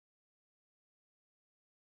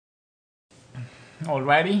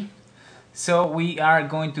Alrighty, so we are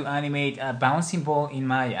going to animate a bouncing ball in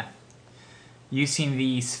Maya using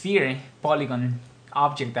the sphere polygon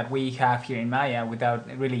object that we have here in Maya without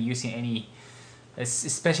really using any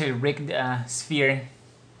especially rigged sphere.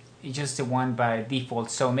 It's just the one by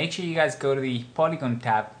default. So make sure you guys go to the polygon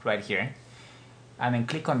tab right here and then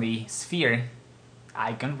click on the sphere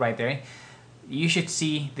icon right there. You should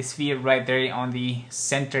see the sphere right there on the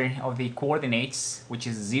center of the coordinates, which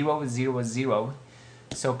is 0, 0, 0.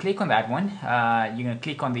 So click on that one. You're going to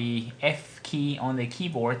click on the F key on the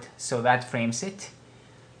keyboard, so that frames it.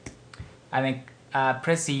 And then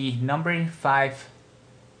press the number 5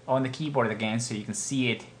 on the keyboard again, so you can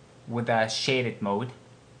see it with a shaded mode.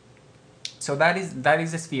 So that is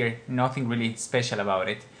the sphere, nothing really special about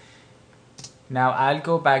it. Now I'll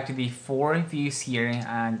go back to the 4 views here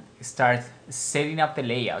and start setting up the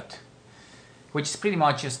layout, which is pretty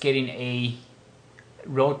much just getting a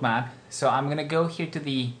roadmap. So I'm gonna go here to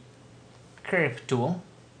the curve tool,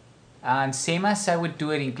 and same as I would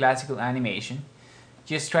do it in classical animation,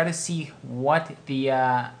 just try to see what the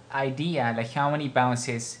idea, like how many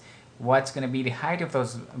bounces, what's gonna be the height of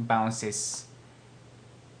those bounces,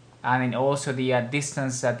 and then also the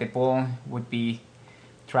distance that the ball would be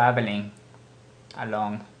traveling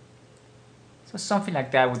along. So something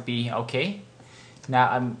like that would be okay. Now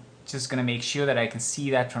I'm just gonna make sure that I can see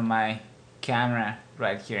that from my camera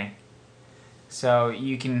right here. So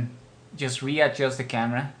you can just readjust the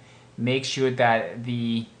camera, make sure that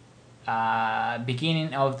the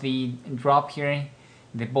beginning of the drop here,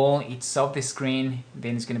 the ball it's off the screen,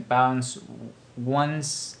 then it's gonna bounce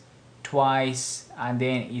once, twice, and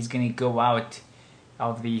then it's gonna go out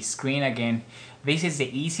of the screen again. This is the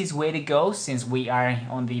easiest way to go since we are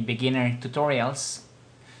on the beginner tutorials.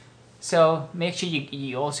 So make sure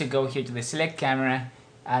you also go here to the select camera,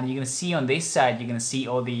 and you're gonna see on this side, you're gonna see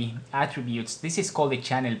all the attributes. This is called the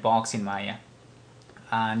channel box in Maya,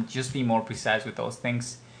 and just be more precise with those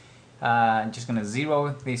things. Just gonna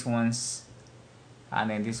zero these ones, and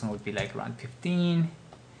then this one would be like around 15.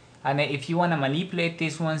 And then if you want to manipulate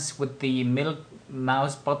these ones with the middle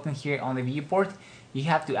mouse button here on the viewport, you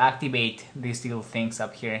have to activate these little things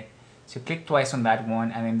up here. So click twice on that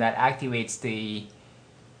one, and then that activates the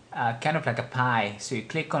kind of like a pie. So you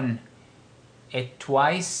click on it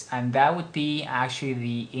twice, and that would be actually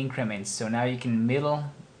the increments. So now you can middle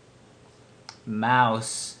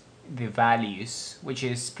mouse the values, which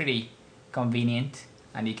is pretty convenient,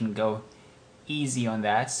 and you can go easy on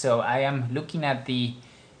that. So I am looking at the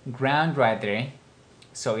ground right there,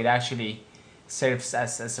 so it actually serves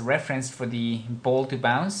as a reference for the ball to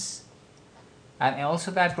bounce. And also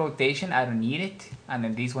that rotation, I don't need it, and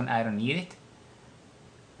then this one I don't need it.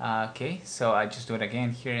 Okay, so I just do it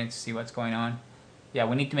again here and see what's going on. Yeah,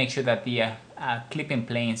 we need to make sure that the clipping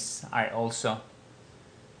planes are also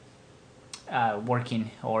working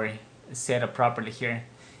or set up properly here.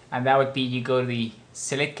 And that would be, you go to the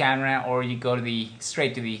select camera, or you go to the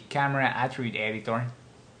straight to the camera attribute editor,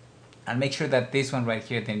 and make sure that this one right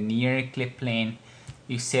here, the near clip plane,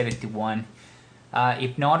 you set it to 1.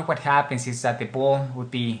 If not, what happens is that the ball would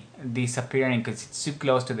be disappearing because it's too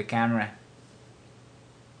close to the camera.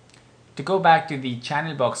 To go back to the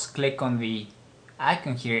channel box, click on the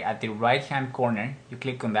icon here at the right hand corner. You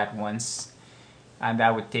click on that once, and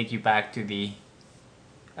that would take you back to the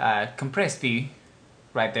compressed view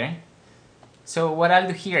right there. So what I'll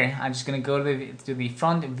do here, I'm just gonna go to the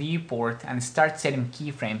front viewport and start setting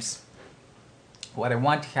keyframes. What I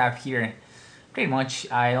want to have here, pretty much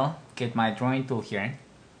I'll get my drawing tool here.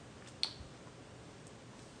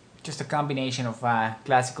 Just a combination of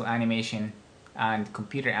classical animation and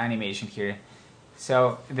computer animation here.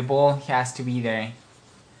 So the ball has to be there.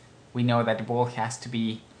 We know that the ball has to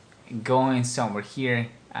be going somewhere here,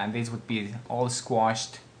 and this would be all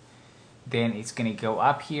squashed. Then it's gonna go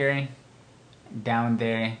up here, down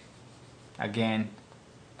there again,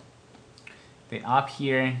 then up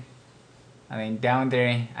here, and then down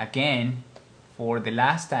there again. For the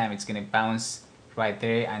last time, it's gonna bounce right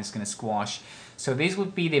there and it's gonna squash. So this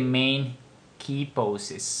would be the main key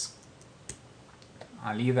poses.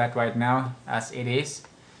 I'll leave that right now as it is.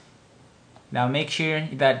 Now make sure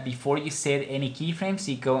that before you set any keyframes,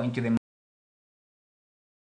 you go into the